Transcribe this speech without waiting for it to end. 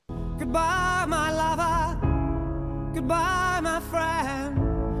Goodbye, my lover. Goodbye, my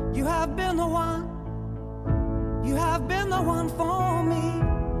friend. You have been the one. You have been the one for me.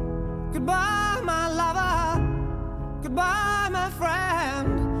 Goodbye, my lover. Goodbye, my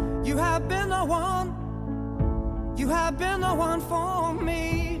friend. You have been the one. You have been the one for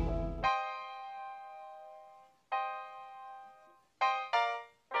me.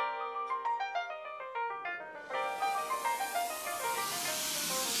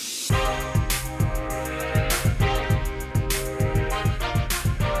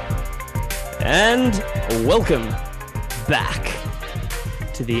 And welcome back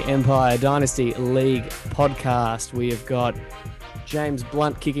to the Empire Dynasty League podcast. We have got James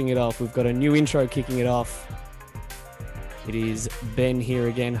Blunt kicking it off. We've got a new intro kicking it off. It is Ben here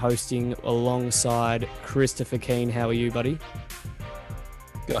again hosting alongside Christopher Keane. How are you, buddy?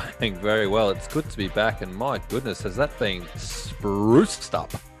 Going very well. It's good to be back, and my goodness, has that been spruced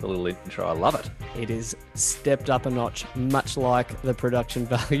up, the little intro. I love it. It is stepped up a notch, much like the production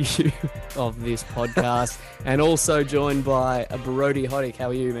value of this podcast. And also joined by a Brody Hoddick. How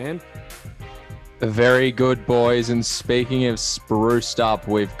are you, man? Very good, boys. And speaking of spruced up,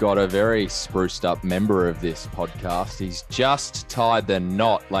 we've got a very spruced up member of this podcast. He's just tied the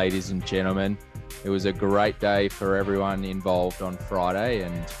knot, ladies and gentlemen. It was a great day for everyone involved on Friday,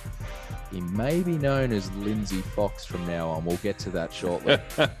 and he may be known as Lindsay Fox from now on. We'll get to that shortly.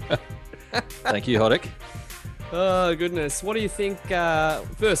 Thank you, Hoddick. Oh, goodness. What do you think?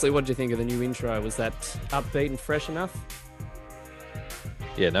 Firstly, what did you think of the new intro? Was that upbeat and fresh enough?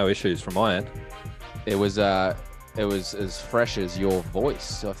 Yeah, no issues from my end. It was as fresh as your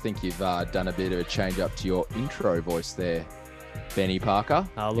voice. I think you've done a bit of a change up to your intro voice there, Benny Parker.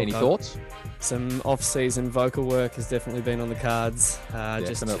 Any thoughts? Some off-season vocal work has definitely been on the cards,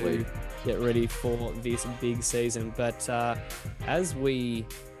 just to get ready for this big season. But as we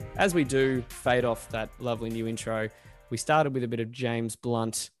do fade off that lovely new intro, we started with a bit of James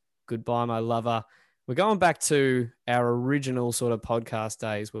Blunt, Goodbye, My Lover. We're going back to our original sort of podcast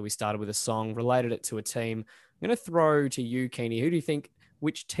days where we started with a song, related it to a team. I'm going to throw to you, Keeney.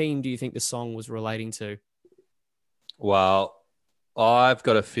 Which team do you think the song was relating to? Well, I've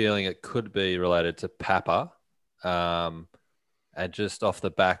got a feeling it could be related to Papa. And just off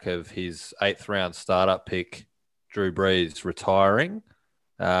the back of his 8th round startup pick, Drew Brees retiring.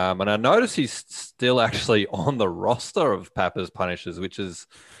 And I notice he's still actually on the roster of Papa's Punishers, which is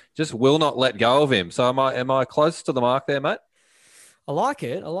just will not let go of him. So am I close to the mark there, mate? I like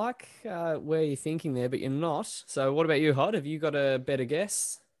it. I like where you're thinking there, but you're not. So what about you, Hod? Have you got a better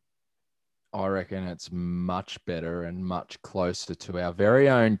guess? I reckon it's much better and much closer to our very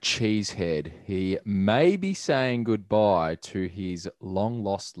own Cheesehead. He may be saying goodbye to his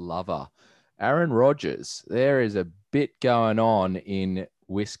long-lost lover, Aaron Rodgers. There is a bit going on in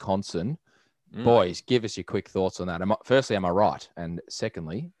Wisconsin. Boys, give us your quick thoughts on that. Firstly, am I right? And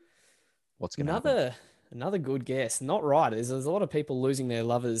secondly, what's going to happen? Another good guess. Not right. There's a lot of people losing their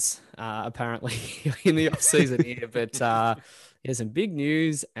lovers, apparently, in the off-season here. But there's some big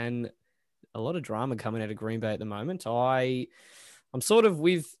news and a lot of drama coming out of Green Bay at the moment. I'm sort of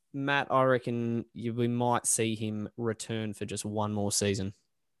with Matt. I reckon we might see him return for just one more season.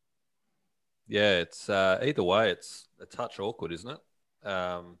 Yeah, it's either way, it's a touch awkward, isn't it?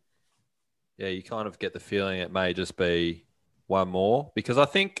 Yeah, you kind of get the feeling it may just be one more, because I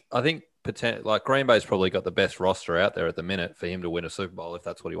think like Green Bay's probably got the best roster out there at the minute for him to win a Super Bowl if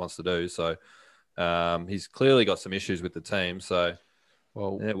that's what he wants to do. So he's clearly got some issues with the team. So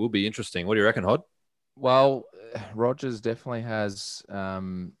yeah, it will be interesting. What do you reckon, Hod? Well, Rodgers definitely has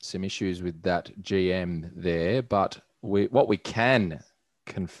some issues with that GM there, but what we can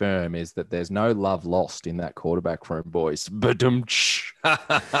confirm is that there's no love lost in that quarterback room, boys.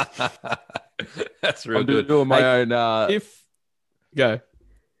 That's real I'm good. Doing my own. Go.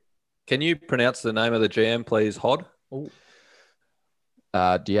 Can you pronounce the name of the GM, please, Hod? Do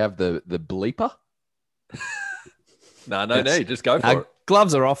you have the bleeper? No need. Just go for it.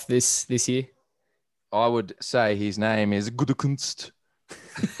 Gloves are off this year. I would say his name is Gutekunst.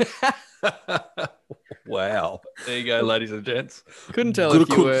 Wow. There you go, ladies and gents. Couldn't tell if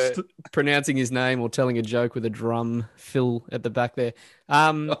you were pronouncing his name or telling a joke with a drum fill at the back there.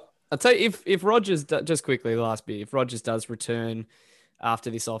 I'll tell you, if Rodgers, just quickly, the last bit, if Rodgers does return after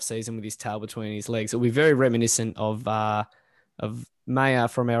this offseason with his tail between his legs, it'll be very reminiscent of Maya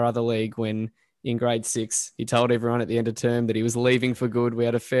from our other league when in grade 6, he told everyone at the end of term that he was leaving for good. We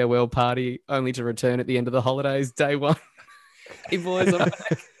had a farewell party only to return at the end of the holidays, day one. Hey, boys, I'm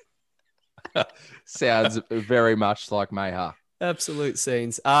back. Sounds very much like Mayha. Absolute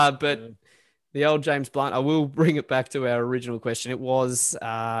scenes. But the old James Blunt, I will bring it back to our original question. It was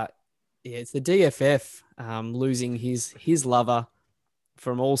Yeah, it's the DFF losing his lover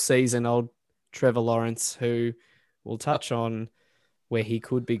from all season, old Trevor Lawrence, who will touch on where he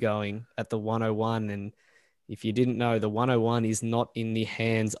could be going at the 101. And if you didn't know, the 101 is not in the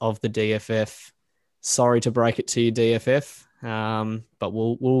hands of the DFF. Sorry to break it to you, DFF, but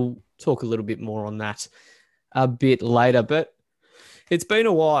we'll talk a little bit more on that a bit later. But it's been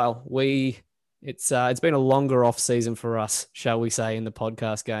a while. It's been a longer off season for us, shall we say, in the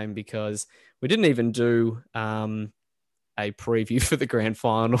podcast game, because we didn't even do a preview for the grand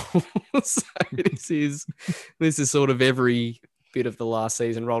final. So this is sort of every bit of the last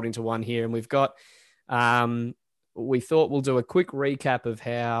season rolled into one here, and we've got. We thought we'll do a quick recap of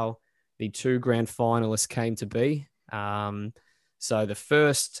how the two grand finalists came to be. So the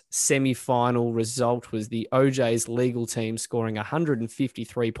first semi-final result was the OJ's legal team scoring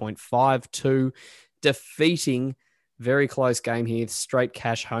 153.52, defeating, very close game here, straight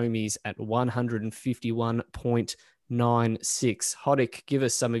cash homies at 151.96. Hoddick, give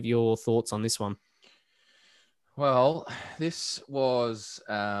us some of your thoughts on this one. Well, this was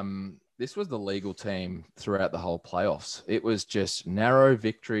the legal team throughout the whole playoffs. It was just narrow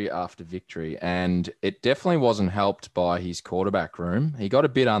victory after victory, and it definitely wasn't helped by his quarterback room. He got a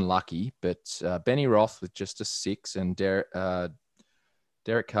bit unlucky, but Benny Roth with just a 6, and Derek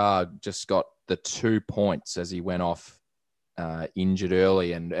Carr just got the 2 points as he went off injured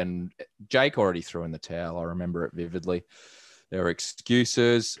early, and Jake already threw in the towel. I remember it vividly. There were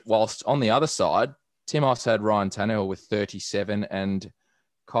excuses. Whilst on the other side, Timos had Ryan Tannehill with 37 and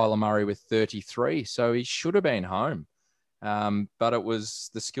Kyler Murray with 33. So he should have been home. But it was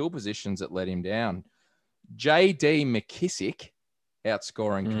the skill positions that let him down. J.D. McKissick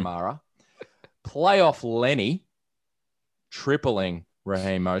outscoring Kamara. Playoff Lenny tripling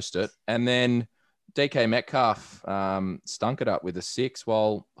Raheem Mostert. And then DK Metcalf stunk it up with a 6,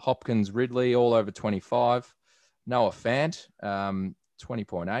 while Hopkins Ridley all over 25. Noah Fant,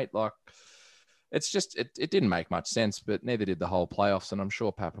 20.8. Like, it's just, it didn't make much sense, but neither did the whole playoffs, and I'm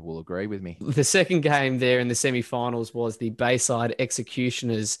sure Papa will agree with me. The second game there in the semi-finals was the Bayside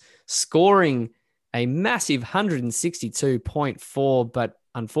Executioners scoring a massive 162.4, but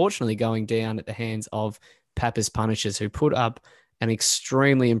unfortunately going down at the hands of Papa's Punishers, who put up an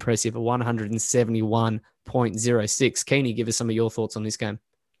extremely impressive 171.06. Keeney, give us some of your thoughts on this game.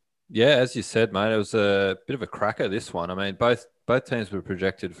 Yeah, as you said, mate, it was a bit of a cracker, this one. I mean, both teams were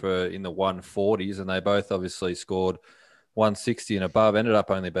projected for in the 140s, and they both obviously scored 160 and above. Ended up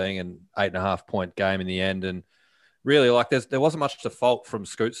only being an 8.5 point game in the end. And really, like, there wasn't much to fault from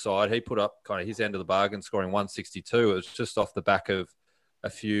Scoot's side. He put up kind of his end of the bargain, scoring 162. It was just off the back of a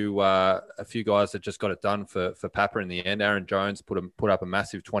few guys that just got it done for Papa in the end. Aaron Jones put up a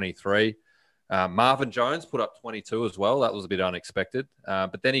massive 23. Marvin Jones put up 22 as well. That was a bit unexpected.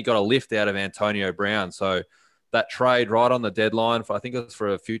 But then he got a lift out of Antonio Brown. So that trade right on the deadline, I think it was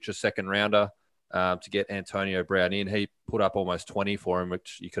for a future second rounder to get Antonio Brown in. He put up almost 20 for him,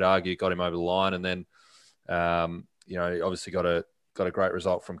 which you could argue got him over the line. And then, he obviously got a great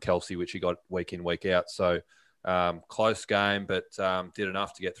result from Kelsey, which he got week in, week out. So close game, but did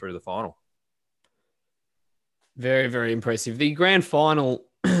enough to get through the final. Very, very impressive. The grand final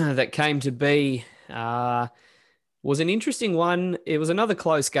that came to be was an interesting one. It was another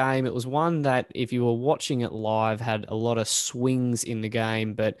close game. It was one that, if you were watching it live, had a lot of swings in the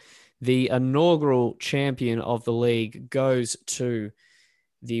game, but the inaugural champion of the league goes to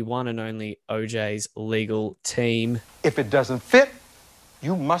the one and only OJ's legal team. If it doesn't fit,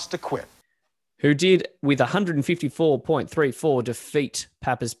 you must acquit. Who did, with 154.34, defeat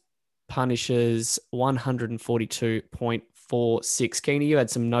Papa's Punishers 142.46. Keeney, you had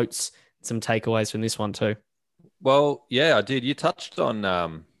some notes, some takeaways from this one too. Well, yeah, I did. You touched on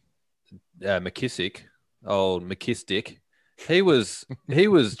McKissick, old McKissick. He was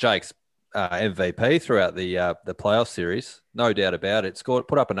Jake's MVP throughout the playoff series, no doubt about it.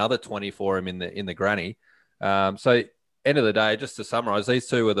 Put up another 20 for him in the granny. So end of the day, just to summarize, these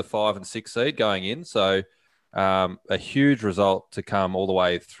two were the 5 and 6 seed going in. So a huge result to come all the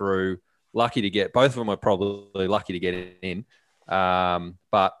way through. Lucky to get, both of them were probably lucky to get in,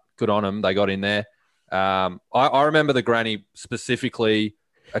 but good on them. They got in there. I remember the granny specifically,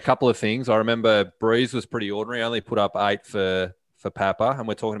 a couple of things. I remember Breeze was pretty ordinary, only put up 8 for Papa, and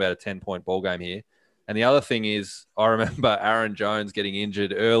we're talking about a 10-point ball game here. And the other thing is, I remember Aaron Jones getting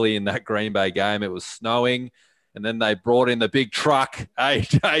injured early in that Green Bay game. It was snowing, and then they brought in the big truck,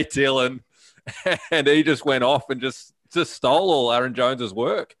 A.J. Dillon, and he just went off and just stole all Aaron Jones's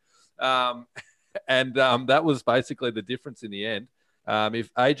work. That was basically the difference in the end. If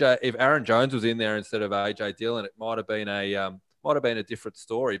Aaron Jones was in there instead of A.J. Dillon, it might have been a might have been a different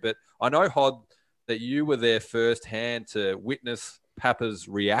story. But I know, Hod, that you were there firsthand to witness Papa's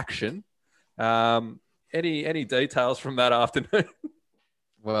reaction. Any details from that afternoon?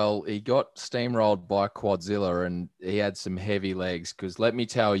 Well, he got steamrolled by Quadzilla and he had some heavy legs because let me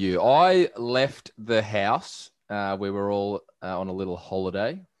tell you, I left the house. We were all on a little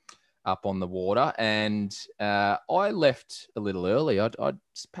holiday up on the water and I left a little early.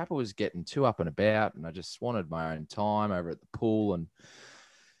 Papa was getting too up and about and I just wanted my own time over at the pool and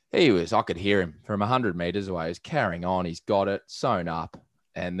I could hear him from 100 meters away. He's carrying on. He's got it sewn up.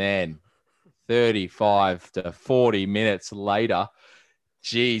 And then 35 to 40 minutes later,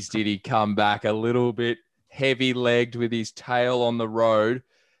 geez, did he come back a little bit heavy-legged with his tail on the road,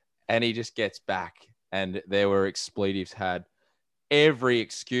 and he just gets back. And there were expletives had. Every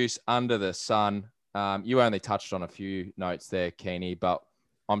excuse under the sun. You only touched on a few notes there, Keeney, but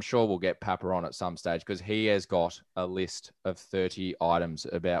I'm sure we'll get Papa on at some stage because he has got a list of 30 items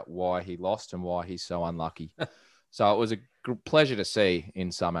about why he lost and why he's so unlucky. So it was a pleasure to see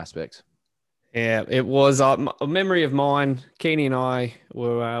in some aspects. Yeah, it was a memory of mine. Keeney and I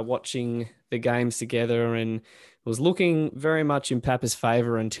were watching the games together and was looking very much in Papa's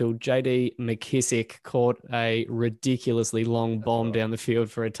favour until JD McKissick caught a ridiculously long bomb down the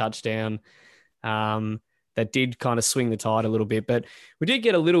field for a touchdown that did kind of swing the tide a little bit. But we did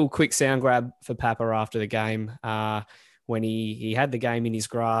get a little quick sound grab for Papa after the game when he had the game in his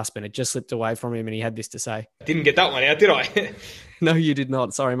grasp and it just slipped away from him and he had this to say. Didn't get that one out, did I? No, you did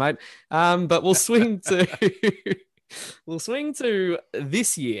not. Sorry, mate. But we'll swing to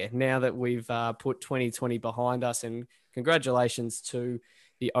this year now that we've put 2020 behind us. And congratulations to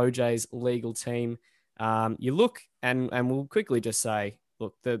the OJ's legal team. You look, and we'll quickly just say,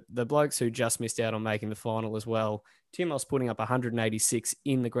 look, the blokes who just missed out on making the final as well. Timos putting up 186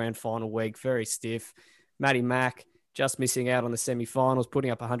 in the grand final week, very stiff. Matty Mack just missing out on the semi-finals, putting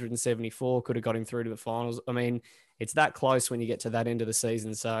up 174, could have got him through to the finals. I mean, it's that close when you get to that end of the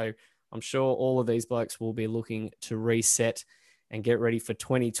season. So I'm sure all of these blokes will be looking to reset and get ready for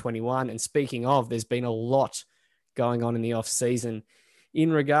 2021. And speaking of, there's been a lot going on in the off season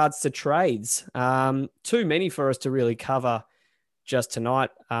in regards to trades. Too many for us to really cover just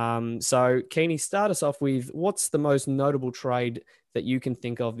tonight. So Keeney, start us off with what's the most notable trade that you can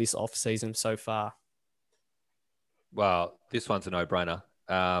think of this off season so far? Well, this one's a no-brainer.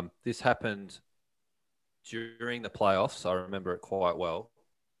 This happened during the playoffs. I remember it quite well.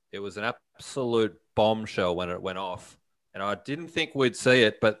 It was an absolute bombshell when it went off. And I didn't think we'd see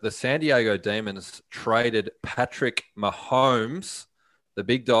it, but the San Diego Demons traded Patrick Mahomes, the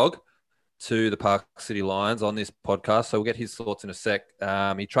big dog, to the Park City Lions on this podcast. So we'll get his thoughts in a sec.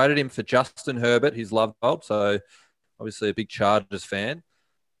 He traded him for Justin Herbert, his love bulb. So obviously a big Chargers fan.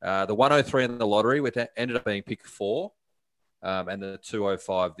 The 103 in the lottery, which ended up being pick 4, and the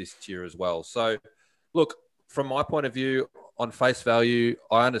 205 this year as well. So, look, from my point of view, on face value,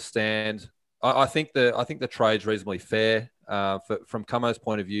 I understand. I think the trade's reasonably fair. From Camo's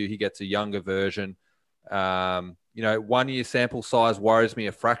point of view, he gets a younger version. 1 year sample size worries me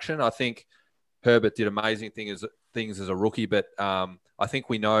a fraction. I think Herbert did amazing things as a rookie, but I think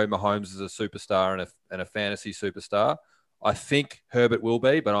we know Mahomes is a superstar and a fantasy superstar. I think Herbert will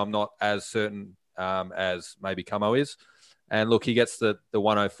be, but I'm not as certain as maybe Camo is. And look, he gets the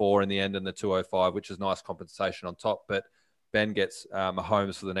 104 in the end and the 205, which is nice compensation on top. But Ben gets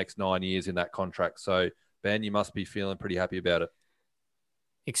Mahomes for the next 9 years in that contract. So, Ben, you must be feeling pretty happy about it.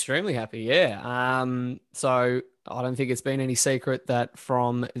 Extremely happy, yeah. So I don't think it's been any secret that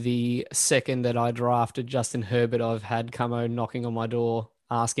from the second that I drafted Justin Herbert, I've had Camo knocking on my door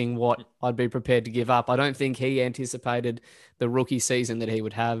asking what I'd be prepared to give up. I don't think he anticipated the rookie season that he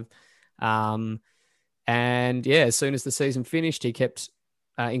would have. And yeah, as soon as the season finished, he kept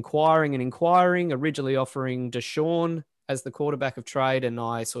inquiring, originally offering Deshaun as the quarterback of trade. And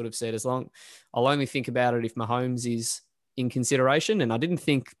I sort of said, I'll only think about it if Mahomes is in consideration. And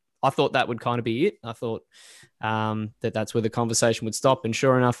I thought that would kind of be it. I thought that's where the conversation would stop. And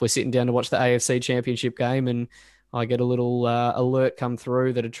sure enough, we're sitting down to watch the AFC Championship game and I get a little alert come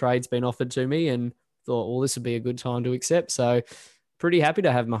through that a trade's been offered to me and thought, well, this would be a good time to accept. So pretty happy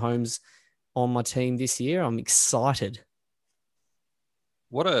to have Mahomes on my team this year. I'm excited.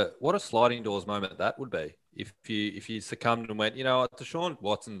 What a sliding doors moment that would be. If you succumbed and went, Deshaun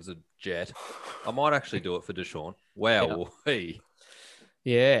Watson's a jet. I might actually do it for Deshaun. Wow.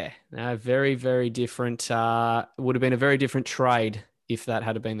 Yeah. No, very, very different. Would have been a very different trade if that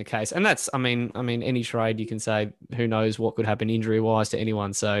had been the case. And that's, I mean, any trade you can say, who knows what could happen injury-wise to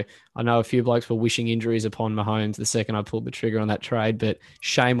anyone. So I know a few blokes were wishing injuries upon Mahomes the second I pulled the trigger on that trade, but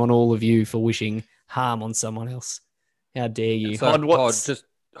shame on all of you for wishing harm on someone else. How dare you? So, Hod, what's... Hod, just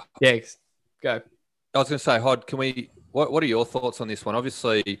Yeah, go. I was going to say, Hod, can we? What are your thoughts on this one?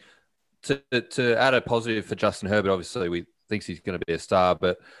 Obviously, to add a positive for Justin Herbert, obviously we thinks he's going to be a star,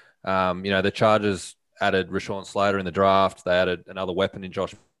 but the Chargers added Rashawn Slater in the draft. They added another weapon in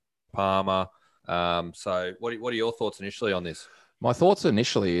Josh Palmer. So what are your thoughts initially on this? My thoughts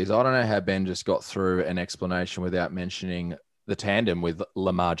initially is I don't know how Ben just got through an explanation without mentioning the tandem with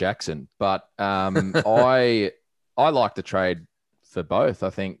Lamar Jackson, but I like the trade for both. I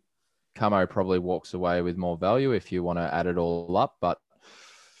think Camo probably walks away with more value if you want to add it all up, but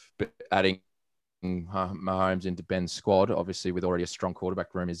adding Mahomes into Ben's squad, obviously with already a strong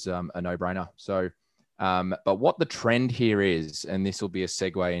quarterback room, is a no-brainer. So, but what the trend here is, and this will be a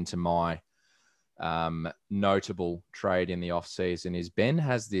segue into my notable trade in the offseason, is Ben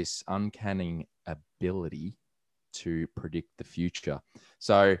has this uncanny ability to predict the future.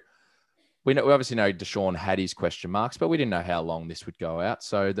 So we obviously know Deshaun had his question marks, but we didn't know how long this would go out.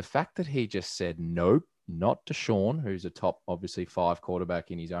 So the fact that he just said, nope, not Deshaun, who's a top, obviously 5 quarterback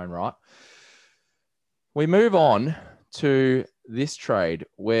in his own right. We move on to this trade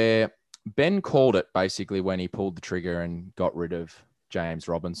where Ben called it basically when he pulled the trigger and got rid of James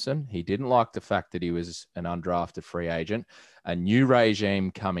Robinson. He didn't like the fact that he was an undrafted free agent, a new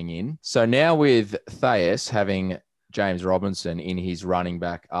regime coming in. So now with Thais having James Robinson in his running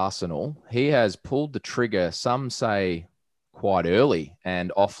back arsenal, he has pulled the trigger, some say quite early,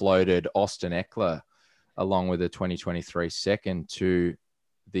 and offloaded Austin Eckler along with a 2023 second to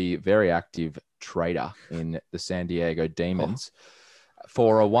the very active trader in the San Diego Demons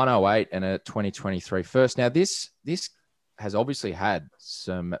for a 108 and a 2023 first. Now, this has obviously had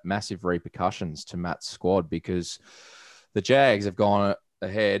some massive repercussions to Matt's squad because the Jags have gone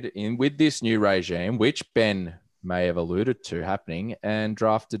ahead with this new regime, which Ben may have alluded to happening, and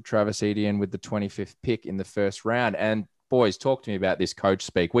drafted Travis Etienne with the 25th pick in the first round. And boys, talk to me about this coach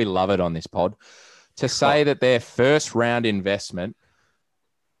speak. We love it on this pod. To say that their first round investment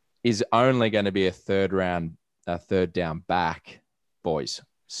is only going to be a third down back, boys,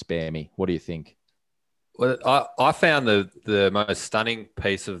 spare me. What do you think? Well, I found the most stunning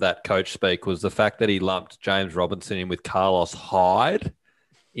piece of that coach speak was the fact that he lumped James Robinson in with Carlos Hyde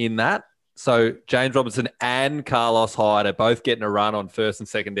in that. So James Robinson and Carlos Hyde are both getting a run on first and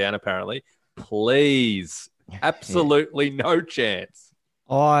second down, apparently. Please. Absolutely no chance.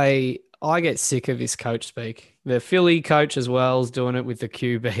 I get sick of this coach speak. The Philly coach as well is doing it with the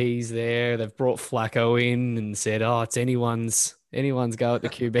QBs there. They've brought Flacco in and said, oh, it's anyone's go at the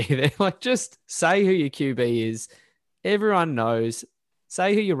QB there. Like, just say who your QB is. Everyone knows.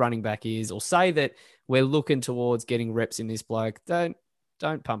 Say who your running back is, or say that we're looking towards getting reps in this bloke. Don't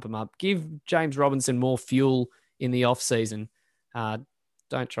pump him up. Give James Robinson more fuel in the offseason.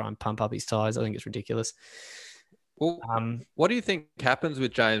 Don't try and pump up his tires. I think it's ridiculous. Well, what do you think happens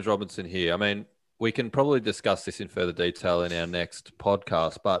with James Robinson here? I mean, we can probably discuss this in further detail in our next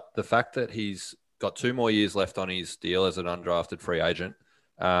podcast, but the fact that he's got 2 more years left on his deal as an undrafted free agent,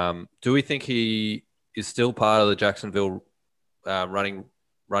 do we think he is still part of the Jacksonville running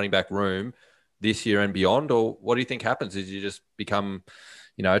back room this year and beyond? Or what do you think happens? Is you just become,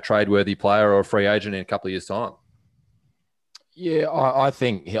 a trade-worthy player or a free agent in a couple of years' time? Yeah, I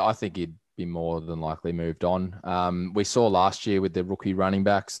think he'd be more than likely moved on. We saw last year with the rookie running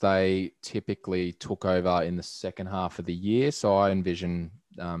backs, they typically took over in the second half of the year. So I envision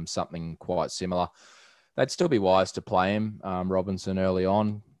something quite similar. They'd still be wise to play him, Robinson, early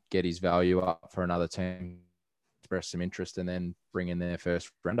on, get his value up for another team, express some interest, and then bring in their first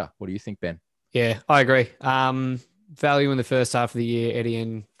rounder. What do you think, Ben? Yeah, I agree. Value in the first half of the year.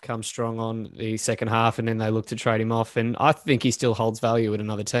 Etienne comes strong on the second half, and then they look to trade him off. And I think he still holds value at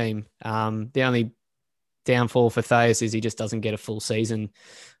another team. The only downfall for Thais is he just doesn't get a full season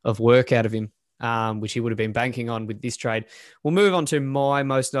of work out of him, which he would have been banking on with this trade. We'll move on to my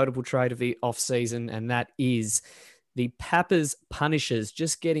most notable trade of the offseason, and that is the Pappers Punishers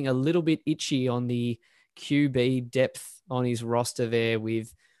just getting a little bit itchy on the QB depth on his roster there,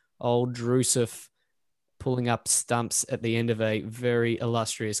 with old Drusuf pulling up stumps at the end of a very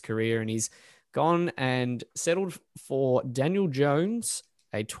illustrious career. And he's gone and settled for Daniel Jones,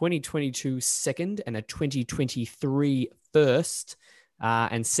 a 2022 second and a 2023 first,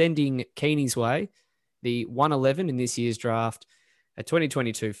 and sending Keeney's way the 111 in this year's draft, a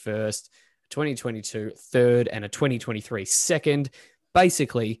 2022 first, a 2022 third, and a 2023 second.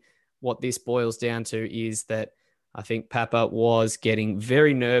 Basically, what this boils down to is that I think Papa was getting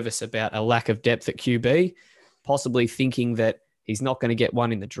very nervous about a lack of depth at QB, possibly thinking that he's not going to get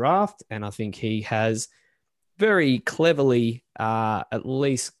one in the draft. And I think he has very cleverly at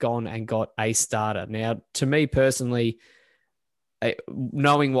least gone and got a starter. Now, to me personally,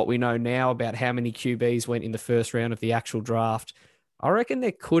 knowing what we know now about how many QBs went in the first round of the actual draft, I reckon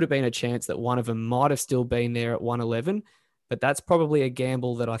there could have been a chance that one of them might have still been there at 111, but that's probably a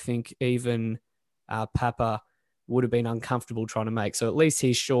gamble that I think even Papa would have been uncomfortable trying to make. So at least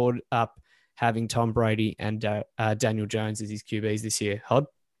he's shored up having Tom Brady and Daniel Jones as his QBs this year. Hod?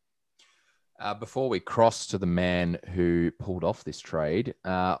 Before we cross to the man who pulled off this trade,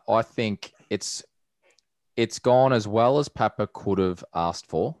 I think it's gone as well as Papa could have asked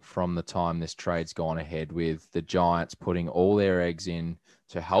for from the time this trade's gone ahead, with the Giants putting all their eggs in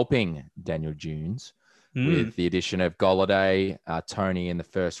to helping Daniel Jones with the addition of Golladay, Tony in the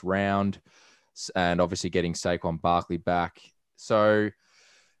first round, and obviously getting Saquon Barkley back. So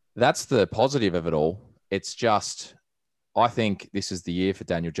that's the positive of it all. It's just, I think this is the year for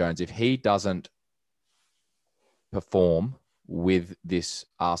Daniel Jones. If he doesn't perform with this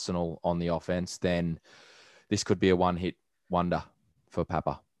arsenal on the offense, then this could be a one-hit wonder for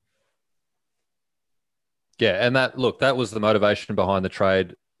Papa. Yeah, and that was the motivation behind the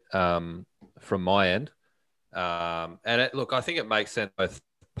trade from my end. I think it makes sense both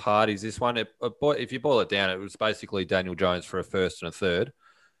parties. This one, if you boil it down, it was basically Daniel Jones for a first and a third,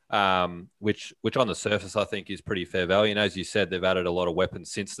 which on the surface I think is pretty fair value. And as you said, they've added a lot of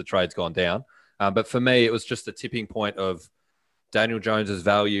weapons since the trade's gone down. But for me, it was just a tipping point of Daniel Jones's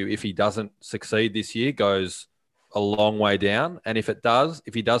value, if he doesn't succeed this year, goes a long way down. And if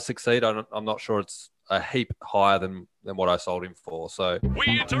he does succeed, I'm not sure it's a heap higher than what I sold him for. So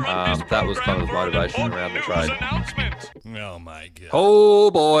that was kind of the motivation around the trade. Oh my God.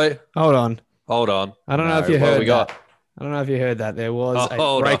 Oh boy. Hold on. I don't know if you heard that. I don't know if you heard that. There was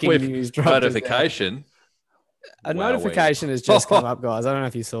a breaking news drop. Notification. A notification has just come up, guys. I don't know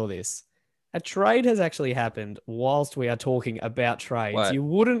if you saw this. A trade has actually happened whilst we are talking about trades. Wait. You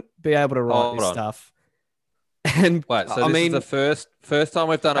wouldn't be able to write this stuff. And wait, so this is the first time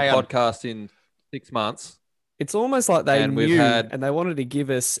we've done a podcast in 6 months. It's almost like they and knew and they wanted to give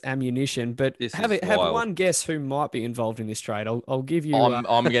us ammunition. But have wild. one guess who might be involved in this trade. I'll give you. I'm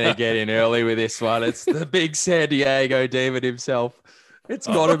going to get in early with this one. It's the big San Diego demon himself. It's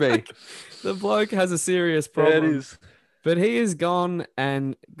got to be. The bloke has a serious problem. It is. But he has gone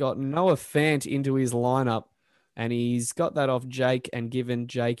and got Noah Fant into his lineup, and he's got that off Jake and given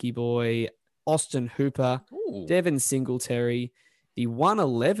Jakey boy Austin Hooper, Devin Singletary, the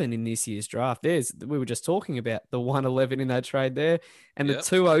 111 in this year's draft. We were just talking about the 111 in that trade there, and the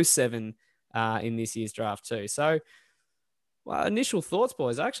 207 in this year's draft too. So, initial thoughts,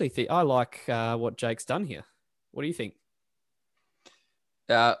 boys. I actually think I like what Jake's done here. What do you think?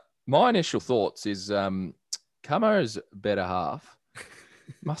 My initial thoughts is Camo's better half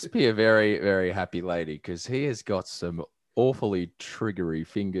must be a very, very happy lady, because he has got some awfully triggery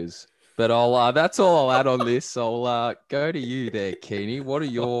fingers. But that's all I'll add on this. I'll go to you there, Keeney. What are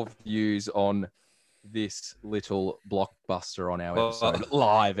your views on this little blockbuster on our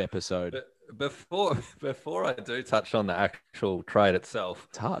live episode? Before I do touch on the actual trade itself,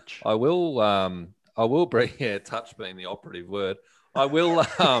 I will bring touch being the operative word. I will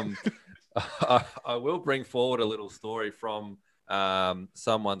I will bring forward a little story from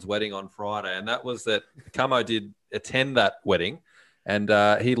someone's wedding on Friday, and that was that Camo did attend that wedding, and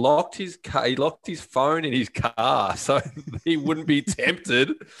he locked his phone in his car so he wouldn't be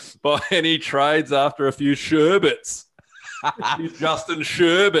tempted by any trades after a few sherbets. Justin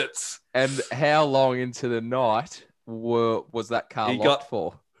sherbets. And how long into the night was that car locked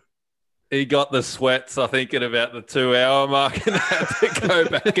for? He got the sweats, I think, at about the 2-hour mark, and had to go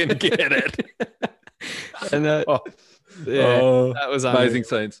back and get it. And that was amazing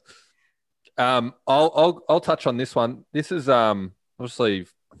scenes. I'll touch on this one. This is obviously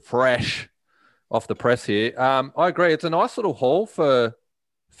fresh off the press here. I agree. It's a nice little haul for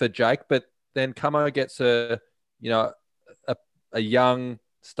Jake, but then Camo gets a young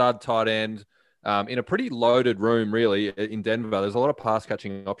stud tight end. In a pretty loaded room, really, in Denver. There's a lot of pass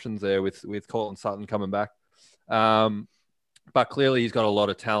catching options there with Cortland Sutton coming back. But clearly he's got a lot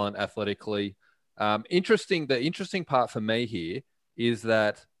of talent athletically. The interesting part for me here is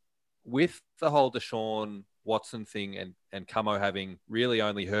that with the whole Deshaun Watson thing and Camo having really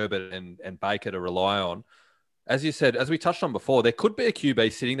only Herbert and Baker to rely on, as you said, as we touched on before, there could be a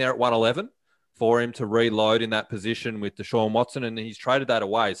QB sitting there at 111 for him to reload in that position with Deshaun Watson, and he's traded that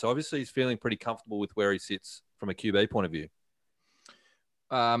away. So obviously he's feeling pretty comfortable with where he sits from a QB point of view.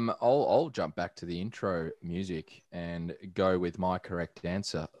 I'll jump back to the intro music and go with my correct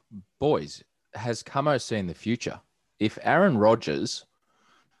answer. Boys, has Camo seen the future? If Aaron Rodgers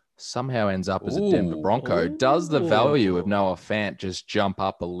somehow ends up as a Denver Bronco. Does the value of Noah Fant just jump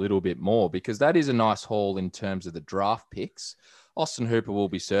up a little bit more? Because that is a nice haul in terms of the draft picks. Austin Hooper will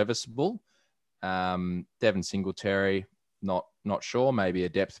be serviceable. Devin Singletary, not sure, maybe a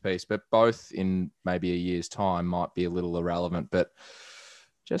depth piece, but both in maybe a year's time might be a little irrelevant. But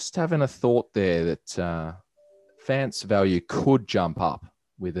just having a thought there that Fant's value could jump up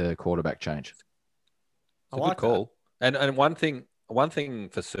with a quarterback change. It's a good call. And one thing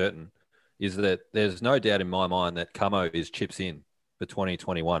for certain is that there's no doubt in my mind that Camo is chips in for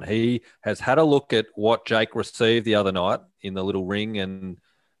 2021. He has had a look at what Jake received the other night in the little ring, and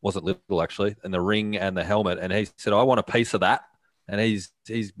wasn't little actually, and the ring and the helmet, and he said, I want a piece of that. And he's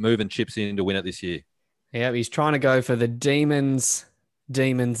moving chips in to win it this year. Yeah, he's trying to go for the Demons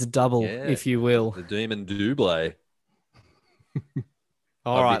double, if you will. The Demon Double.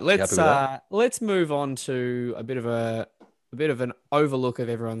 All right, let's move on to a bit of an overlook of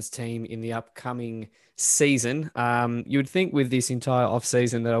everyone's team in the upcoming season. You would think with this entire off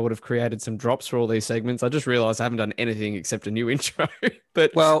season that I would have created some drops for all these segments. I just realized I haven't done anything except a new intro.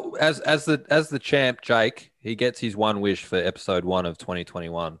 But well, as the champ, Jake, he gets his one wish for episode 1 of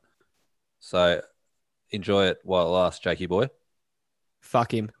 2021. So enjoy it while it lasts, Jakey boy.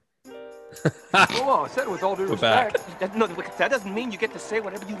 Fuck him. Oh, I said it with all due respect. No, that doesn't mean you get to say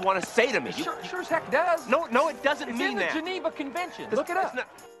whatever you want to say to me. Sure as heck does. No, it doesn't mean that. It's in the Geneva Convention. Look it up.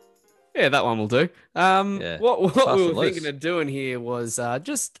 Yeah, that one will do. What we were thinking of doing here was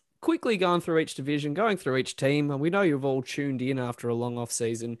just quickly going through each division, going through each team. And we know you've all tuned in after a long off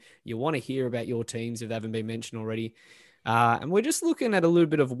season. You want to hear about your teams if they haven't been mentioned already. And we're just looking at a little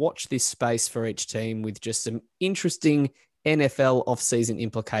bit of watch this space for each team with just some interesting NFL off-season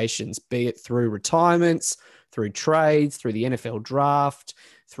implications, be it through retirements, through trades, through the NFL draft,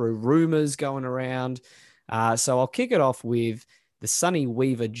 through rumors going around. So I'll kick it off with the Sonny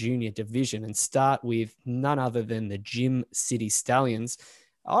Weaver Jr. division and start with none other than the Gym City Stallions.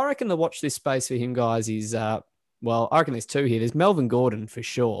 I reckon the watch this space for him, guys, is, I reckon there's two here. There's Melvin Gordon for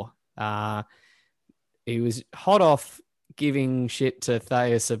sure. He was hot off giving shit to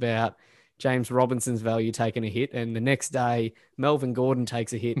Thais about James Robinson's value taking a hit, and the next day Melvin Gordon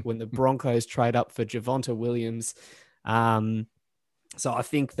takes a hit when the Broncos trade up for Javonte Williams. So I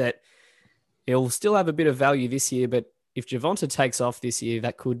think that he'll still have a bit of value this year, but if Javonte takes off this year,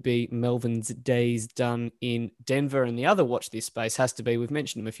 that could be Melvin's days done in Denver. And the other watch this space has to be, we've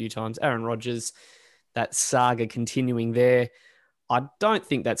mentioned him a few times, Aaron Rodgers, that saga continuing there. I don't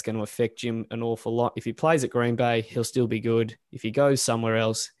think that's going to affect Jim an awful lot. If he plays at Green Bay, he'll still be good. If he goes somewhere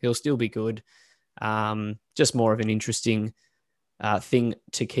else, he'll still be good. Just more of an interesting thing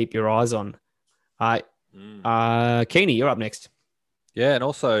to keep your eyes on. Keeney, you're up next. Yeah, and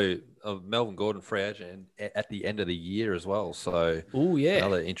also Melvin Gordon, free agent at the end of the year as well. So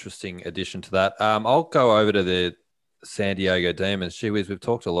another interesting addition to that. I'll go over to the San Diego Demons. Gee whiz, we've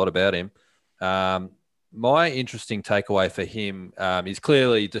talked a lot about him. My interesting takeaway for him is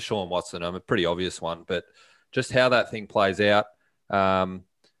clearly Deshaun Watson. I'm a pretty obvious one, but just how that thing plays out.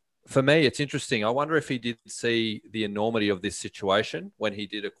 For me, it's interesting. I wonder if he did see the enormity of this situation when he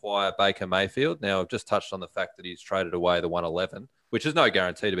did acquire Baker Mayfield. Now, I've just touched on the fact that he's traded away the 111, which is no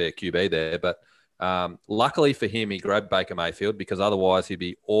guarantee to be a QB there. But luckily for him, he grabbed Baker Mayfield because otherwise he'd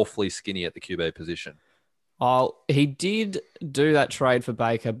be awfully skinny at the QB position. He did do that trade for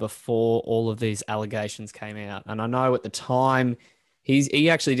Baker before all of these allegations came out. And I know at the time, he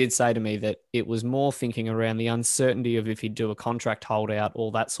actually did say to me that it was more thinking around the uncertainty of if he'd do a contract holdout, all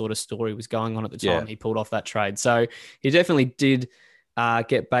that sort of story was going on at the time he pulled off that trade. So he definitely did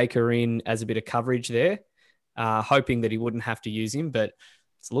get Baker in as a bit of coverage there, hoping that he wouldn't have to use him. But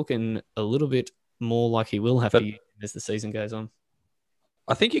it's looking a little bit more like he will have to use him as the season goes on.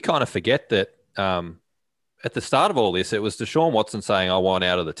 I think you kind of forget that at the start of all this, it was Deshaun Watson saying, I want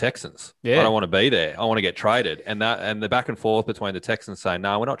out of the Texans. I don't want to be there. I want to get traded. And the back and forth between the Texans saying,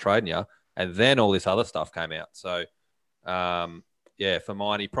 no, we're not trading you. And then all this other stuff came out. So, for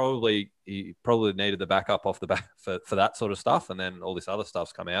mine, he probably needed the backup off the back for that sort of stuff. And then all this other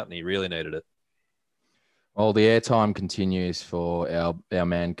stuff's come out and he really needed it. Well, the airtime continues for our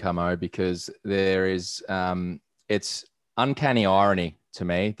man Camo because there is it's uncanny irony to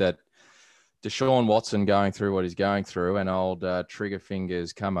me that Deshaun Watson going through what he's going through and old Trigger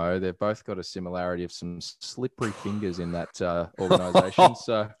Fingers Camo, they've both got a similarity of some slippery fingers in that organization.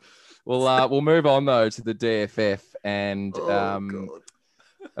 So we'll move on though to the DFF and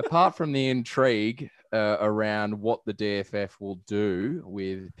apart from the intrigue around what the DFF will do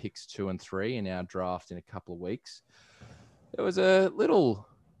with picks 2 and 3 in our draft in a couple of weeks, there was a little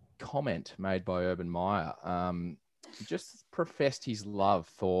comment made by Urban Meyer. just professed his love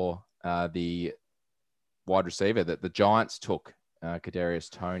for the wide receiver that the Giants took, Kadarius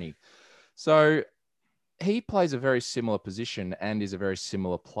Toney. So he plays a very similar position and is a very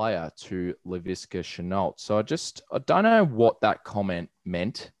similar player to Laviska Shenault. So I don't know what that comment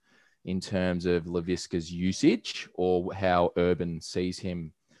meant in terms of Laviska's usage or how Urban sees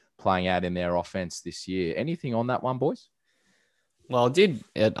him playing out in their offense this year. Anything on that one, boys? Well,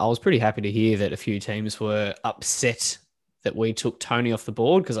 I was pretty happy to hear that a few teams were upset that we took Toney off the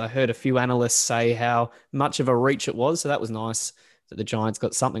board, because I heard a few analysts say how much of a reach it was. So that was nice that the Giants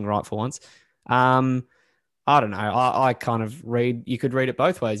got something right for once. I don't know. I kind of you could read it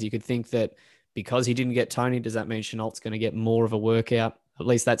both ways. You could think that because he didn't get Toney, does that mean Chenault's going to get more of a workout? At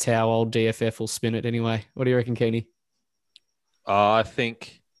least that's how old DFF will spin it anyway. What do you reckon, Keeney? I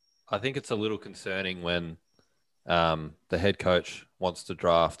think it's a little concerning when the head coach wants to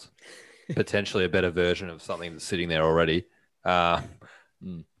draft potentially a better version of something that's sitting there already. But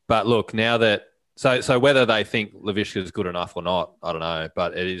look, now that so whether they think Laviska is good enough or not, I don't know.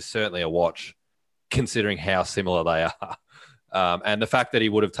 But it is certainly a watch, considering how similar they are, and the fact that he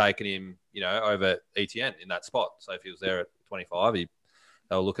would have taken him, over ETN in that spot. So if he was there at 25, they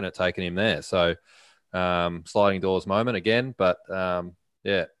were looking at taking him there. So sliding doors moment again, but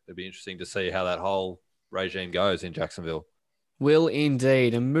it'd be interesting to see how that whole regime goes in Jacksonville. Will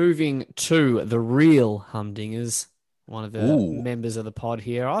indeed. And moving to the real Humdingers, one of the members of the pod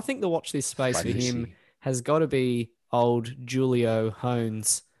here. I think the watch this space for him has got to be old Julio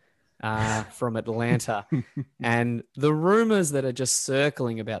Jones from Atlanta. And the rumors that are just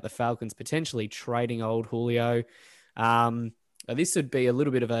circling about the Falcons potentially trading old Julio. This would be a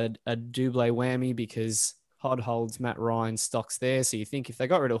little bit of a double whammy, because Hod holds Matt Ryan's stocks there. So you think if they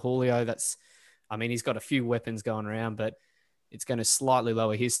got rid of Julio, he's got a few weapons going around, but it's going to slightly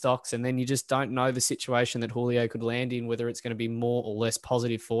lower his stocks. And then you just don't know the situation that Julio could land in, whether it's going to be more or less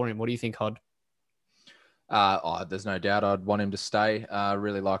positive for him. What do you think, Hod? There's no doubt I'd want him to stay.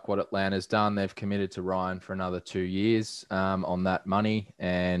 Really like what Atlanta's done. They've committed to Ryan for another 2 years on that money,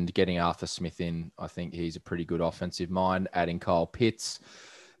 and getting Arthur Smith in. I think he's a pretty good offensive mind. Adding Kyle Pitts,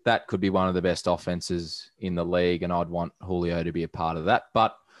 that could be one of the best offenses in the league, and I'd want Julio to be a part of that.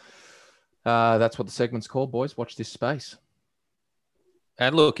 But that's what the segment's called, boys. Watch this space.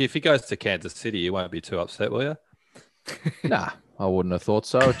 And look, if he goes to Kansas City, you won't be too upset, will you? Nah, I wouldn't have thought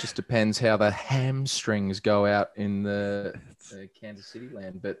so. It just depends how the hamstrings go out in the Kansas City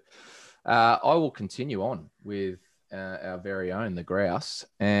land. But I will continue on with our very own, the Grouse.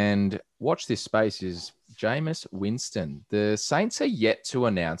 And watch this space is Jameis Winston. The Saints are yet to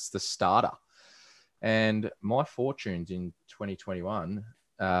announce the starter. And my fortunes in 2021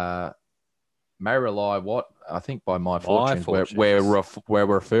 may rely I think by my fortunes, we're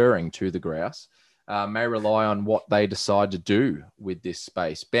referring to the Grouse, may rely on what they decide to do with this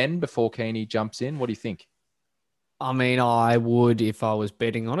space. Ben, before Keeney jumps in, what do you think? I would, if I was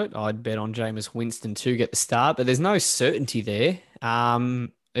betting on it, I'd bet on Jameis Winston to get the start, but there's no certainty there.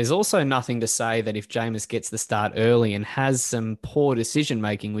 There's also nothing to say that if Jameis gets the start early and has some poor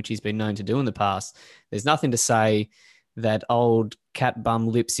decision-making, which he's been known to do in the past, there's nothing to say that old cat bum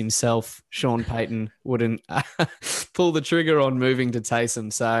lips himself, Sean Payton, wouldn't pull the trigger on moving to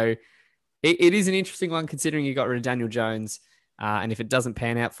Taysom. So it is an interesting one, considering you got rid of Daniel Jones. And if it doesn't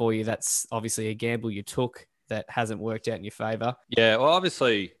pan out for you, that's obviously a gamble you took that hasn't worked out in your favor. Yeah, well,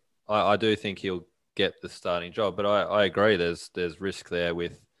 obviously, I do think he'll get the starting job, but I agree there's risk there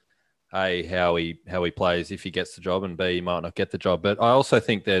with A, how he plays if he gets the job, and B, he might not get the job. But I also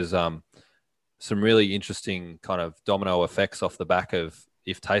think there's some really interesting kind of domino effects off the back of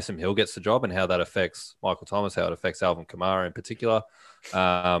if Taysom Hill gets the job and how that affects Michael Thomas, how it affects Alvin Kamara in particular.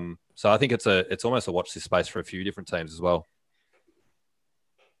 So I think it's almost a watch this space for a few different teams as well.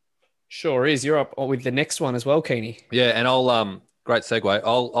 Sure is. You're up with the next one as well, Keeney. Yeah, and I'll great segue.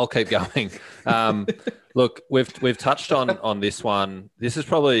 I'll keep going. Look, we've touched on this one. This is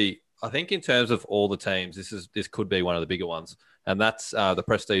probably, I think, in terms of all the teams, this could be one of the bigger ones. And that's the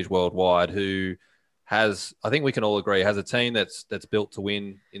Prestige Worldwide, who has, I think we can all agree, has a team that's built to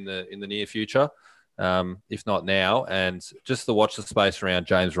win in the near future, if not now. And just to watch the space around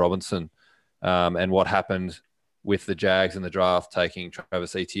James Robinson and what happened with the Jags in the draft taking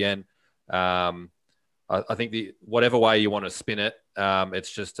Travis Etienne. I think whatever way you want to spin it,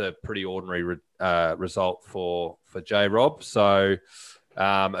 it's just a pretty ordinary result for J-Rob. So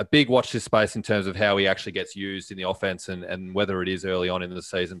a big watch this space in terms of how he actually gets used in the offense and whether it is early on in the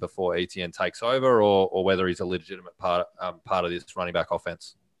season before Etienne takes over or whether he's a legitimate part of this running back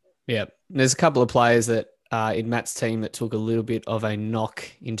offense. Yeah, there's a couple of players that in Matt's team that took a little bit of a knock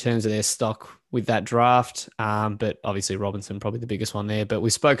in terms of their stock with that draft. But obviously Robinson, probably the biggest one there. But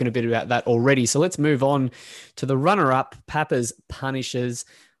we've spoken a bit about that already. So let's move on to the runner-up, Papa's Punishers.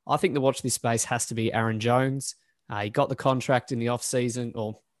 I think the watch this space has to be Aaron Jones. He got the contract in the off-season,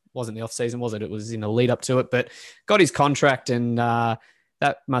 or wasn't the off-season, was it? It was in the lead-up to it, but got his contract, and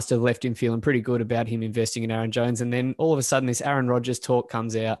that must have left him feeling pretty good about him investing in Aaron Jones. And then all of a sudden, this Aaron Rodgers talk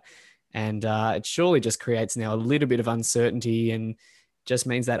comes out, and it surely just creates now a little bit of uncertainty, and just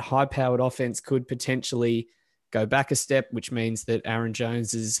means that high-powered offense could potentially go back a step, which means that Aaron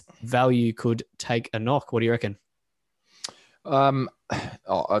Jones's value could take a knock. What do you reckon? I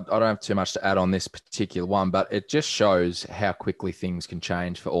don't have too much to add on this particular one, but it just shows how quickly things can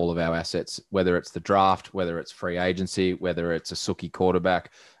change for all of our assets, whether it's the draft, whether it's free agency, whether it's a Suki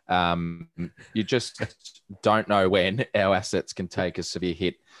quarterback. You just don't know when our assets can take a severe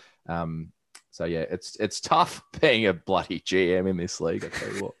hit. So yeah, it's tough being a bloody GM in this league, I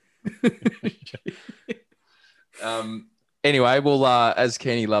tell you what. Anyway, well, as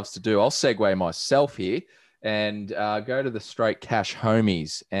Kenny loves to do, I'll segue myself here and go to the straight cash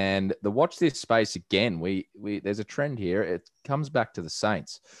homies. And the watch this space again, we there's a trend here. It comes back to the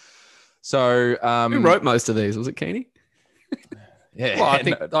Saints. So who wrote most of these? Was it Keeney? Yeah,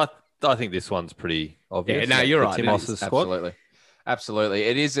 well, I think this one's pretty obvious. Yeah, no, you're right. Timos's squad. Absolutely.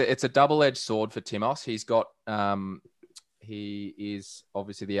 It's a double-edged sword for Timos. He's got he is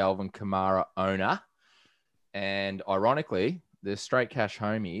obviously the Alvin Kamara owner, and ironically, the straight cash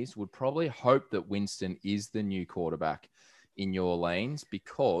homies would probably hope that Winston is the new quarterback in your lanes,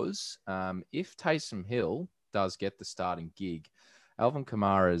 because if Taysom Hill does get the starting gig, Alvin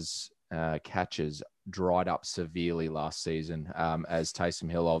Kamara's catches dried up severely last season, as Taysom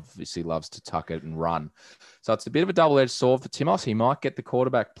Hill obviously loves to tuck it and run. So it's a bit of a double-edged sword for Timos. He might get the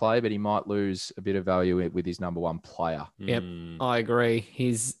quarterback play, but he might lose a bit of value with his number one player. Yep, I agree.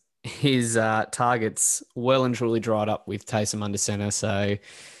 His targets well and truly dried up with Taysom under center, so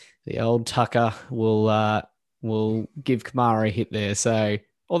the old Tucker will give Kamara a hit there. So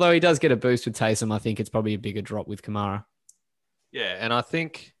although he does get a boost with Taysom, I think it's probably a bigger drop with Kamara. Yeah, and I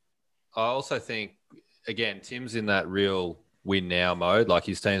also think again, Tim's in that real win now mode. Like,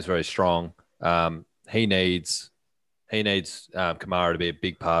 his team's very strong. He needs Kamara to be a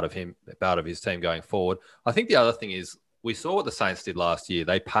big part of his team going forward. I think the other thing is, we saw what the Saints did last year.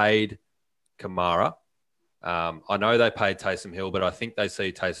 They paid Kamara. I know they paid Taysom Hill, but I think they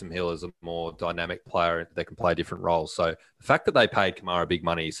see Taysom Hill as a more dynamic player that can play different roles. So the fact that they paid Kamara big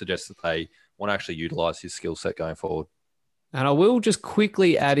money suggests that they want to actually utilize his skill set going forward. And I will just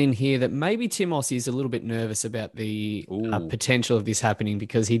quickly add in here that maybe Timos is a little bit nervous about the potential of this happening,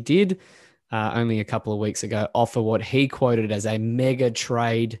 because he did only a couple of weeks ago offer what he quoted as a mega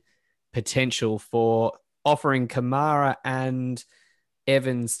trade potential for offering Kamara and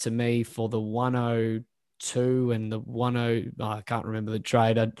Evans to me for the 102 and the 10. I can't remember the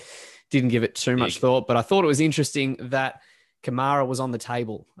trade. I didn't give it too much thought, but I thought it was interesting that Kamara was on the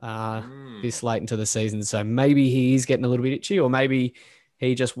table this late into the season. So maybe he is getting a little bit itchy, or maybe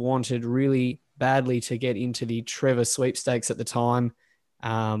he just wanted really badly to get into the Trevor sweepstakes at the time,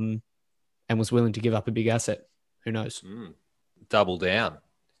 and was willing to give up a big asset. Who knows? Double down.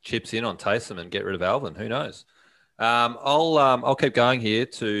 Chips in on Taysom and get rid of Alvin. Who knows? I'll keep going here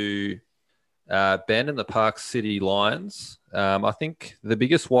to Ben and the Park City Lions. I think the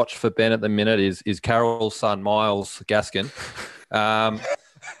biggest watch for Ben at the minute is Carroll's son, Miles Gaskin.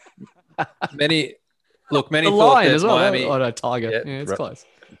 Many the thought Lion that as well. Miami, Oh, no, Tiger. Yeah, it's close.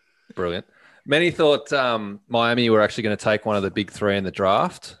 Brilliant. Many thought Miami were actually going to take one of the big three in the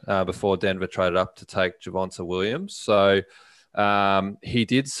draft before Denver traded up to take Javonte Williams. So he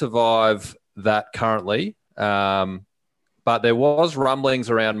did survive that currently. But there was rumblings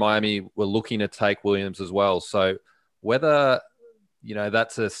around Miami were looking to take Williams as well. So whether,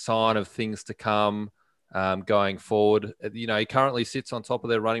 that's a sign of things to come going forward. He currently sits on top of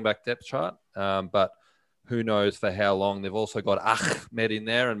their running back depth chart, but who knows for how long. They've also got Ahmed in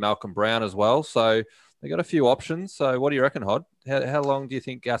there and Malcolm Brown as well. So they got a few options. So what do you reckon, Hod? How long do you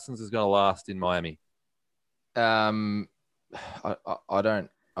think Gaskins is going to last in Miami? I don't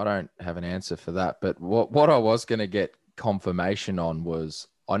have an answer for that, but what I was going to get confirmation on was,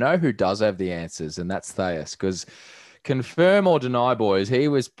 I know who does have the answers, and that's Thais, because confirm or deny, boys, he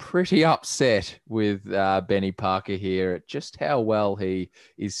was pretty upset with Benny Parker here at just how well he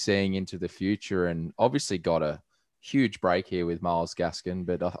is seeing into the future, and obviously got a huge break here with Miles Gaskin,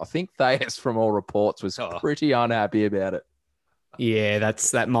 but I think Thais, from all reports, was pretty unhappy about it. Yeah,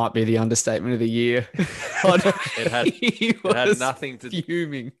 that might be the understatement of the year. It had nothing to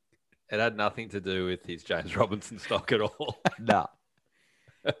fuming. It had nothing to do with his James Robinson stock at all. Nah.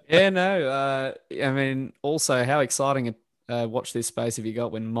 Yeah, no. I mean, also, how exciting a watch this space have you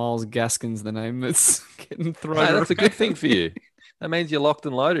got when Miles Gaskin's the name that's getting thrown Hey, that's a good around? thing for you. That means you're locked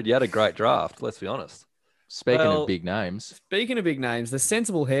and loaded. You had a great draft, let's be honest. Speaking Well, of big names, Speaking of big names, the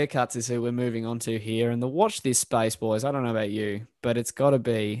sensible haircuts is who we're moving on to here. And the watch this space, boys, I don't know about you, but it's got to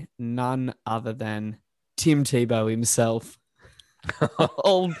be none other than Tim Tebow himself.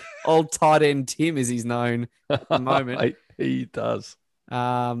 old tight end Tim, as he's known at the moment. He does.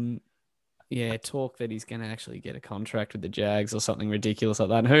 Yeah, talk that he's going to actually get a contract with the Jags or something ridiculous like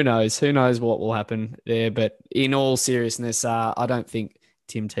that. And who knows? Who knows what will happen there? But in all seriousness, I don't think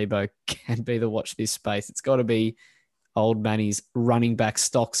Tim Tebow can be the watch this space. It's got to be old Manny's running back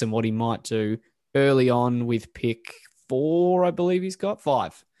stocks and what he might do early on with pick 4, I believe he's got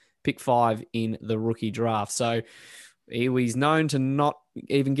 5. Pick 5 in the rookie draft. So he's known to not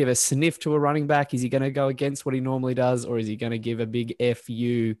even give a sniff to a running back. Is he going to go against what he normally does, or is he going to give a big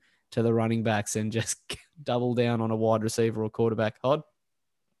FU to the running backs and just double down on a wide receiver or quarterback? Hod?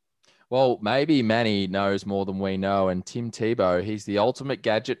 well, maybe Manny knows more than we know. And Tim Tebow, he's the ultimate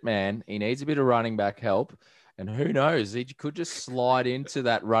gadget man. He needs a bit of running back help. And who knows? He could just slide into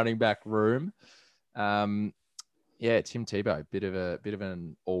that running back room. Yeah, Tim Tebow, bit of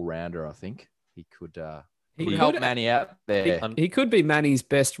an all-rounder, I think. He could help Manny out there. He could be Manny's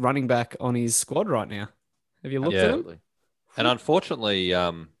best running back on his squad right now. Have you looked at him? And unfortunately,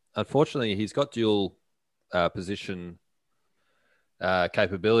 he's got dual position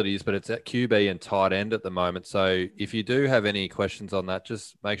capabilities, but it's at QB and tight end at the moment. So if you do have any questions on that,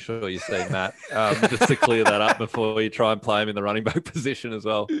 just make sure you see Matt just to clear that up before you try and play him in the running back position as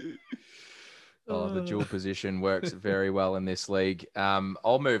well. Oh, the dual position works very well in this league.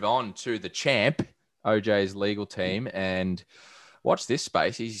 I'll move on to the champ, OJ's legal team, and watch this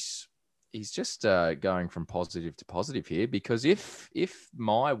space. He's just going from positive to positive here, because if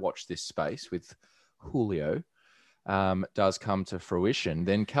my watch this space with Julio does come to fruition,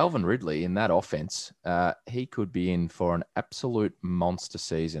 then Calvin Ridley in that offense, he could be in for an absolute monster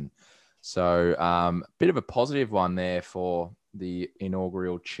season. So bit of a positive one there for the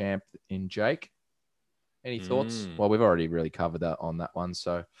inaugural champ in Jake. Any thoughts? Well, we've already really covered that on that one.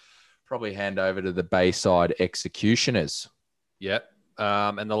 So probably hand over to the Bayside Executioners. Yep.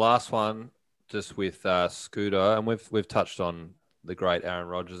 And the last one, just with Scooter, and we've touched on the great Aaron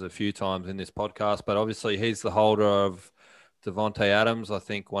Rodgers a few times in this podcast, but obviously he's the holder of Devontae Adams. I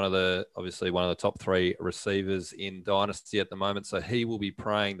think one of the top 3 receivers in Dynasty at the moment. So he will be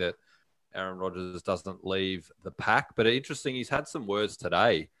praying that Aaron Rodgers doesn't leave the pack. But interesting, he's had some words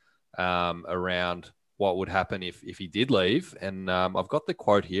today around what would happen if he did leave. And I've got the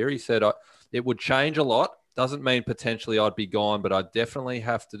quote here. He said, it would change a lot. Doesn't mean potentially I'd be gone, but I'd definitely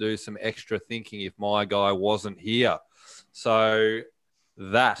have to do some extra thinking if my guy wasn't here. So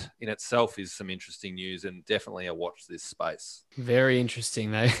that in itself is some interesting news, and definitely a watch this space. Very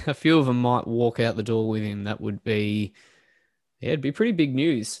interesting, though. A few of them might walk out the door with him. That would be, it'd be pretty big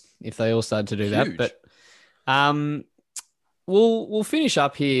news if they all started to do Huge. that. But we'll finish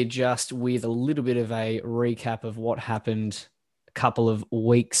up here just with a little bit of a recap of what happened a couple of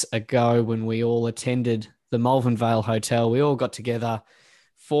weeks ago when we all attended the Malvern Vale Hotel. We all got together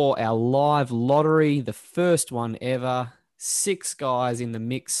for our live lottery, the first one ever. 6 guys in the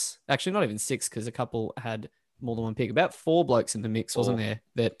mix. Actually, not even 6, because a couple had more than one pick. About 4 blokes in the mix, wasn't there?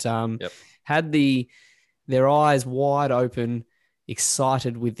 That had their eyes wide open,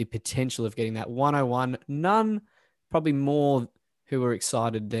 excited with the potential of getting that 101. None probably more who were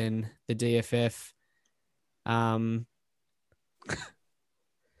excited than the DFF.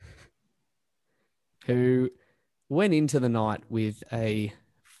 Who went into the night with a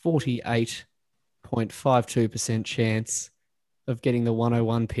 48.52% chance of getting the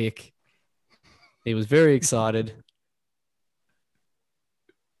 101 pick. He was very excited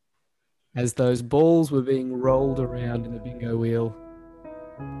as those balls were being rolled around in the bingo wheel.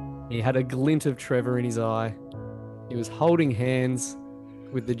 He had a glint of Trevor in his eye. He was holding hands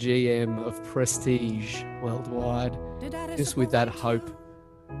with the GM of Prestige Worldwide, just with that hope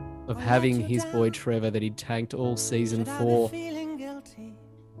of having his boy Trevor that he'd tanked all season for.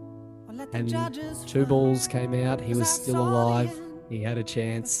 And 2 balls came out. He was still alive. He had a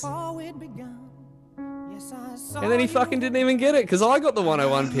chance. And then he fucking didn't even get it, because I got the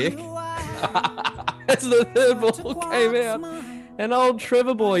 101 pick. As the 3rd ball came out. And old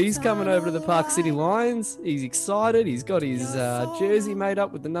Trevor boy, he's coming over to the Park City Lions. He's excited. He's got his jersey made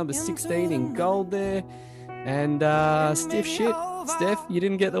up with the number 16 in gold there. And stiff shit. Steph, you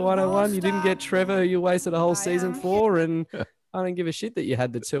didn't get the 101. You didn't get Trevor, who you wasted a whole season for. And I don't give a shit that you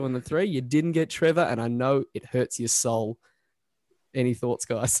had the 2 and the 3. You didn't get Trevor, and I know it hurts your soul. Any thoughts,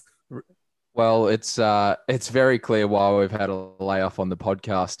 guys? Well, it's very clear why we've had a layoff on the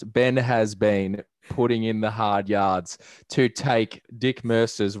podcast. Ben has been putting in the hard yards to take Dick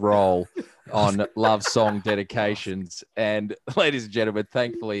Mercer's role on love song dedications. And ladies and gentlemen,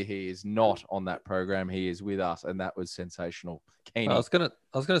 thankfully he is not on that program. He is with us, and that was sensational. Keeney. I was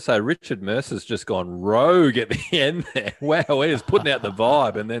gonna say Richard Mercer's just gone rogue at the end there. Wow, he was putting out the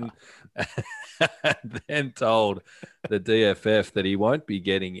vibe, and then told the DFF that he won't be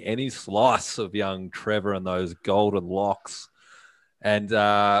getting any slice of young Trevor and those golden locks. And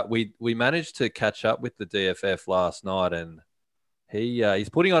we managed to catch up with the DFF last night, and he's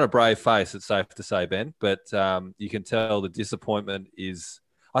putting on a brave face. It's safe to say, Ben, but you can tell the disappointment is.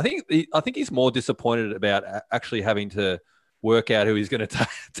 I think he's more disappointed about actually having to work out who he's going to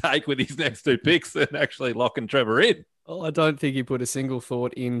take with his next 2 picks than actually locking Trevor in. Well, I don't think he put a single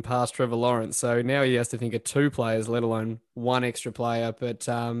thought in past Trevor Lawrence. So now he has to think of 2 players, let alone 1 extra player. But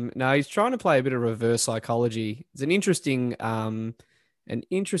no, he's trying to play a bit of reverse psychology. It's an interesting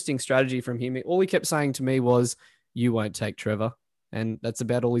strategy from him. All he kept saying to me was, "You won't take Trevor." And that's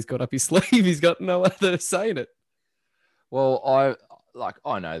about all he's got up his sleeve. He's got no other say in it. Well,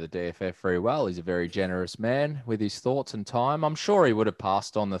 I know the DFF very well. He's a very generous man with his thoughts and time. I'm sure he would have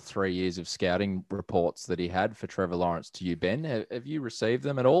passed on the 3 years of scouting reports that he had for Trevor Lawrence to you, Ben. Have you received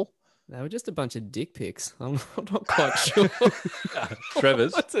them at all? They were just a bunch of dick pics. I'm not quite sure.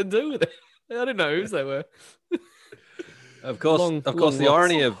 Trevor's. What to do with it? I don't know whose they were. Of course, the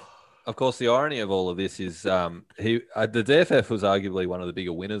irony of all of this is the DFF was arguably one of the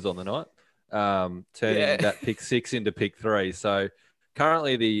bigger winners on the night, turning that pick 6 into pick 3. So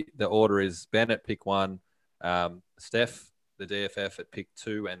currently the order is Ben at pick 1, Steph, the DFF at pick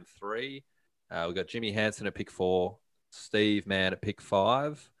 2 and 3. We've got Jimmy Hansen at pick 4, Steve Mann at pick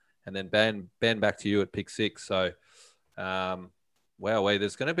 5, and then Ben back to you at pick 6. So,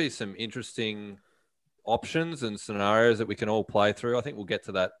 there's going to be some interesting options and scenarios that we can all play through. I think we'll get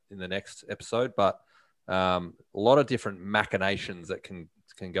to that in the next episode, but a lot of different machinations that can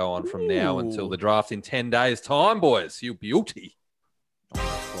go on from now until the draft in 10 days' time, boys. You beauty.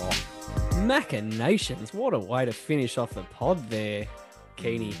 Machinations. What a way to finish off the pod there,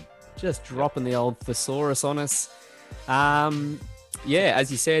 Keeney. Just dropping the old thesaurus on us.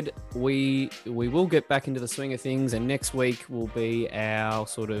 As you said, we will get back into the swing of things, and next week will be our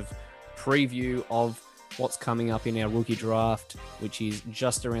sort of preview of what's coming up in our rookie draft, which is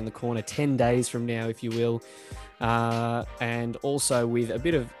just around the corner, 10 days from now, if you will. And also with a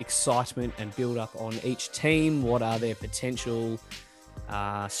bit of excitement and build up on each team. What are their potential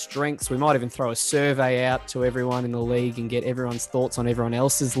strengths? We might even throw a survey out to everyone in the league and get everyone's thoughts on everyone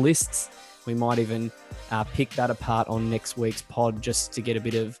else's lists. We might even pick that apart on next week's pod just to get a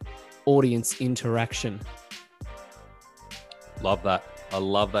bit of audience interaction. Love that. I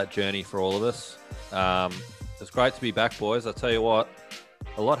love that journey for all of us. It's great to be back, boys. I'll tell you what,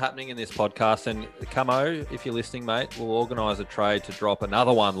 a lot happening in this podcast. And Camo, if you're listening, mate, we'll organise a trade to drop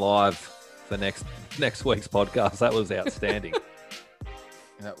another one live for next week's podcast. That was outstanding.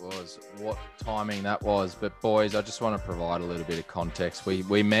 That was what timing that was. But boys, I just want to provide a little bit of context.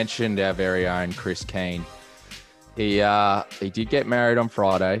 We mentioned our very own Chris Keane. He did get married on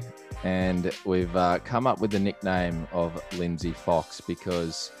Friday, and we've come up with the nickname of Lindsay Fox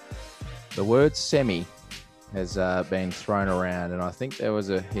because the word semi has been thrown around, and I think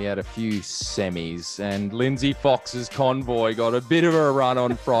he had a few semis, and Lindsay Fox's convoy got a bit of a run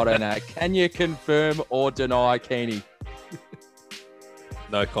on Friday night. Can you confirm or deny, Keeney?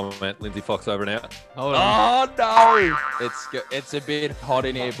 No comment. Lindsay Fox over and out. Oh no! It's a bit hot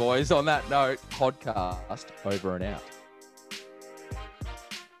in here, boys. On that note, podcast over and out.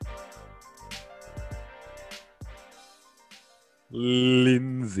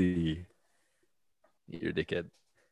 Lindsay, you're a dickhead.